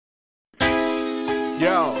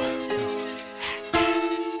Yo,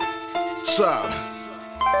 what's up?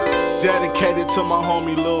 Dedicated to my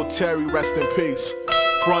homie Lil Terry, rest in peace.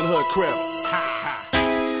 Front Hood Crip.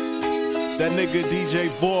 That nigga DJ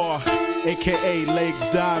Vor, aka Legs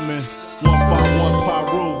Diamond, 151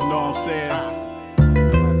 Paru, know what I'm saying?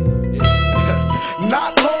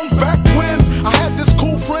 Not long back when I had this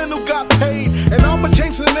cool friend who got paid, and I'ma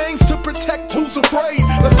change the names to protect who's afraid.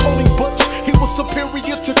 Let's call him Butch, he was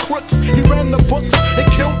superior to crooks. He ran the books and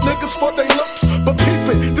killed niggas for their looks. But peep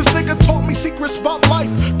it, this nigga taught me secrets about life,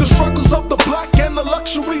 the struggles of the black and the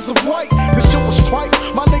luxuries of white. This shit was trife,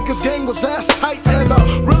 my nigga's gang was ass tight, and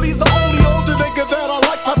really the only older nigga that I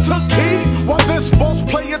liked. I took heed while this boss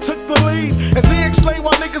player took the lead, as he explained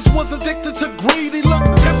why niggas was addicted to greed. He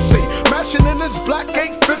looked tipsy, mashing in his black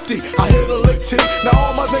 850. I hit a lick T, now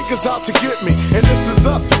all my niggas out to get me, and this is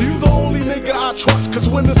us. You the only nigga I trust, cause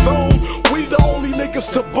when it's on, we the only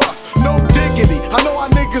niggas to bust. No diggity, I know our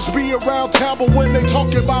niggas be around town, but when they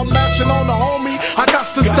talking about mashing on the homie, I got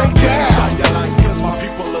to stay down. Shine your light, cause my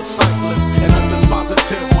people are sightless, and nothing's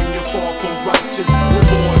positive when you fall from righteous. We're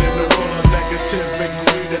born in the world of negative and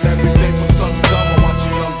greed, and every day for some dumb, I watch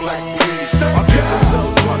a young black bleed. Our people sell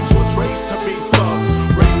drugs, was raised to be thugs,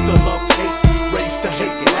 raised to love hate, raised to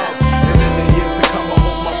hate love. And in the years to come, I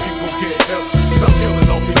hope my people get help. Stop killing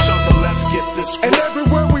on each other, let's get this. And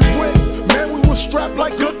everywhere we went, man, we were strapped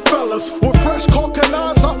like good fellas. With fresh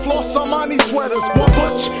Coconuts, I floss Armani sweaters. While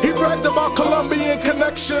Butch, he bragged about Colombian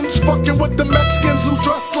connections, fucking with the Mexicans who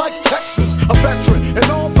dress like Texans. A veteran, and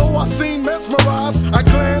although I seemed mesmerized, I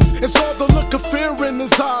glanced and saw the look of fear in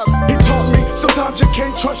his eyes. He taught me sometimes you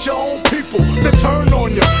can't trust your own people, they turn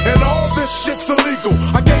on you, and all this shit's illegal.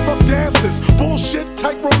 I gave up dances, bullshit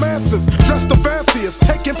type romances, dressed the fanciest,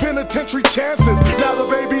 taking penitentiary chances. Now the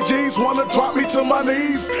baby G's wanna drop me to my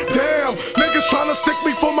knees. Damn, niggas tryna stick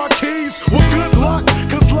me for my keys. Well, good luck,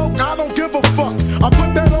 cause look, I don't give a fuck. I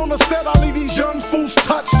put that on the set, I leave these young fools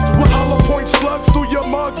touched with hollow point slugs through your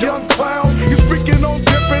mug, young clown. You speaking on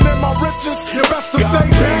dipping in my riches, you best to stay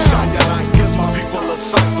down. Shine your light, cause my people are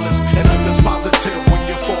sightless, and nothing's positive when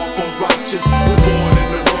you fall from righteous. We're born in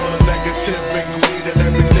the world of negative and greed, and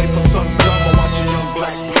every day for some dumb, I watch a young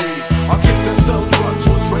black bleed. Our kids that sell drugs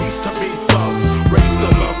was raised to be thugs, raised to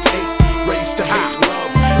love hate, raised to hate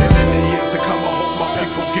love. And in the years to come, I hope my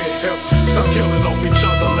people get help. Stop killing off each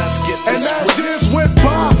other, let's get this. And as years went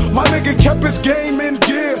by, my nigga kept his game in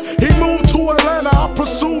gear. He moved to Atlanta, I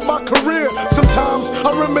pursued my career. Sometimes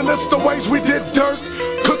I reminisce the ways we did dirt,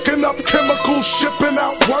 cooking up chemicals, shipping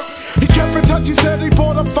out work. He kept in touch, he said he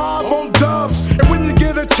bought a 5 on Dubs. And when you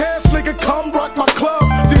get a chance, nigga, come rock my club.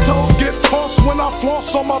 These hoes get tossed when I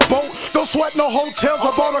floss on my boat. Don't sweat no hotels,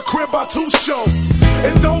 I bought a crib by 2 shows.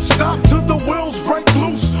 And don't stop till the wheels break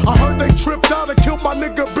loose. I heard they tripped out and killed my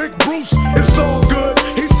nigga Big Bruce. It's all good,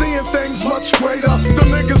 he's seeing things much greater. The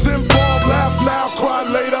niggas involved laugh now, cry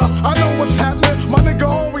later. I know what's happening, my nigga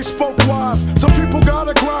always spoke wise. Some people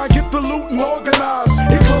gotta grind, get the loot and organize.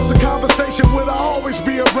 He closed the conversation with I always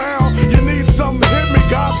be around. You need something, hit me,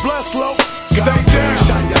 God bless, low. Stay down.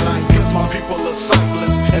 Shine your light, cause my people are silent.